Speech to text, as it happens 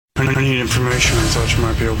I need information. I thought you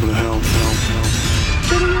might be able to help.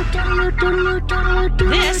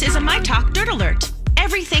 This is a My Talk Dirt Alert.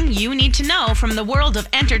 Everything you need to know from the world of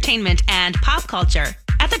entertainment and pop culture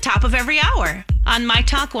at the top of every hour on My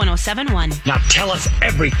Talk 1071. Now tell us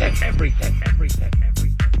everything.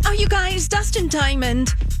 Oh, you guys, Dustin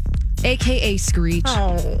Diamond, a.k.a. Screech,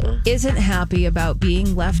 isn't happy about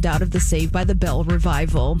being left out of the Saved by the Bell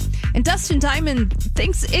revival. And Dustin Diamond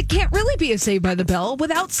thinks it can't really be a Saved by the Bell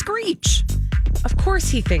without Screech. Of course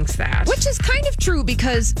he thinks that. Which is kind of true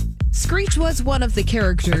because Screech was one of the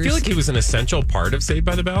characters. I feel like he was an essential part of Saved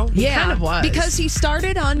by the Bell. Yeah, kind of was. Because he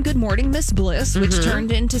started on Good Morning Miss Bliss, which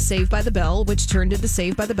turned into Saved by the Bell, which turned into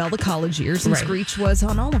Saved by the Bell, the college years, and Right. Screech was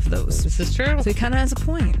on all of those. This is true. So he kind of has a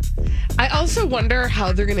point. I also wonder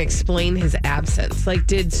how they're going to explain his absence. Like,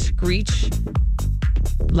 did Screech,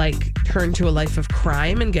 turn to a life of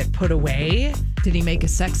crime and get put away? Did he make a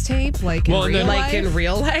sex tape? Like in real life? In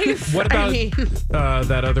real life? What about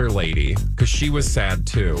that other lady? Because she was sad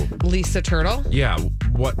too. Lisa Turtle? Yeah.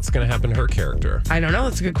 What's going to happen to her character? I don't know.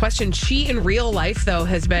 That's a good question. She, in real life, though,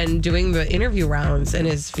 has been doing the interview rounds and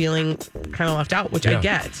is feeling kind of left out, which I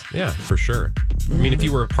get. Yeah, for sure. I mean, if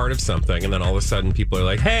you were a part of something and then all of a sudden people are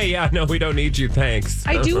like, hey, yeah, no, we don't need you. Thanks.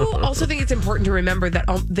 I do also think it's important to remember that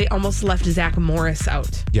they almost left Zach Morris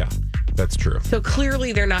out. Yeah, that's true. So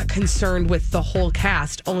clearly they're not concerned with the whole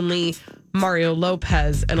cast, only Mario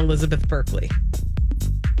Lopez and Elizabeth Berkley.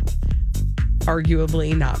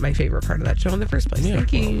 Arguably not my favorite part of that show in the first place. Yeah,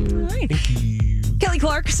 Thank you. All right. Thank you. Kelly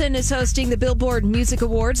Clarkson is hosting the Billboard Music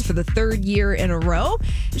Awards for the third year in a row.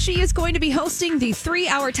 She is going to be hosting the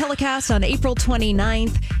 3-hour telecast on April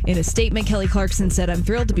 29th. In a statement, Kelly Clarkson said, "I'm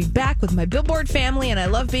thrilled to be back with my Billboard family, and I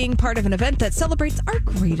love being part of an event that celebrates our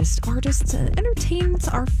greatest artists and entertains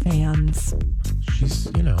our fans." She's,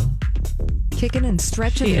 Kicking and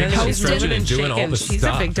stretching and is. She's coasting. stretching and doing all the She's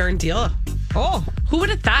stuff. a big darn deal. Oh, Who would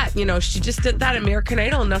have thought? She just did that American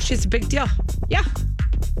Idol, and now she's a big deal. yeah.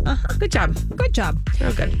 Good job. Good job.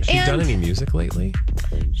 Oh, good. She's done any music lately?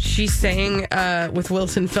 She sang with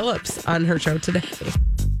Wilson Phillips on her show today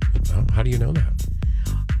Oh, how do you know that?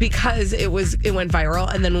 because it went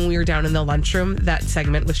viral, and then when we were down in the lunchroom, that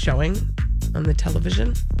segment was showing on the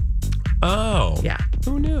television. Oh. Yeah.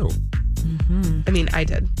 Who knew? I mean, I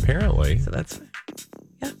did. Apparently. So that's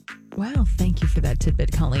Wow, thank you for that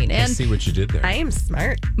tidbit, Colleen. I And see what you did there. I am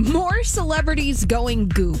smart. more celebrities going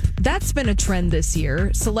goop. That's been a trend this year.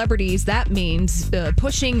 Celebrities, that means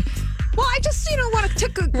pushing. Well, I just, want to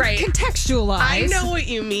contextualize. I know what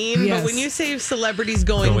you mean, Yes. but when you say celebrities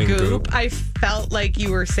going Going goop, goop. I felt like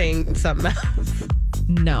you were saying something else.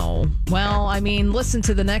 No. Well, I mean, listen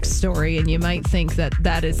to the next story and you might think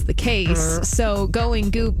that is the case. So going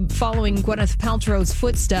goop, following Gwyneth Paltrow's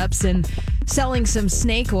footsteps and selling some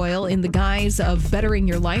snake oil in the guise of bettering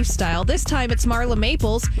your lifestyle. This time it's Marla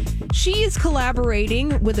Maples. She is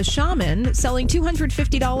collaborating with a shaman selling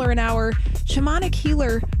 $250 an hour shamanic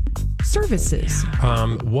healer services.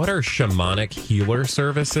 What are shamanic healer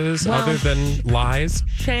services Well- other than lies?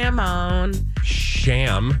 Shaman.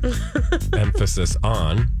 Sham, emphasis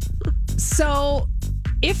on. So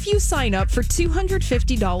if you sign up for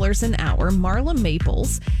 $250 an hour, Marla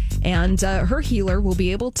Maples and her healer will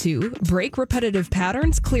be able to break repetitive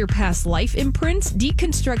patterns, clear past life imprints,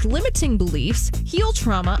 deconstruct limiting beliefs, heal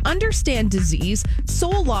trauma, understand disease,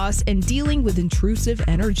 soul loss, and dealing with intrusive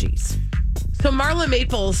energies. So Marla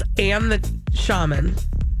Maples and the shaman.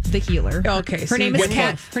 The healer. Okay, Her so name you is went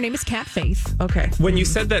Kat. with- Her name is Kat Faith. Okay. When you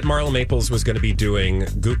said that Marla Maples was going to be doing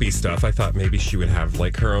goopy stuff, I thought maybe she would have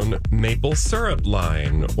her own maple syrup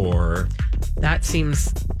line or, That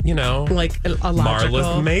seems like a logical.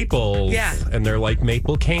 Marla's Maples. Yeah. And they're like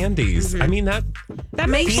maple candies. I mean, that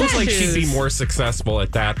makes seems like sense. she'd be more successful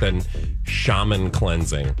at that than shaman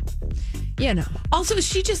cleansing. Also, is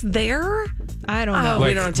she just there? I don't know.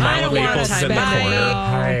 we don't have time. Marla I don't want Maples is in the time. corner. Bye.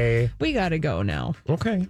 Hi. We got to go now. Okay.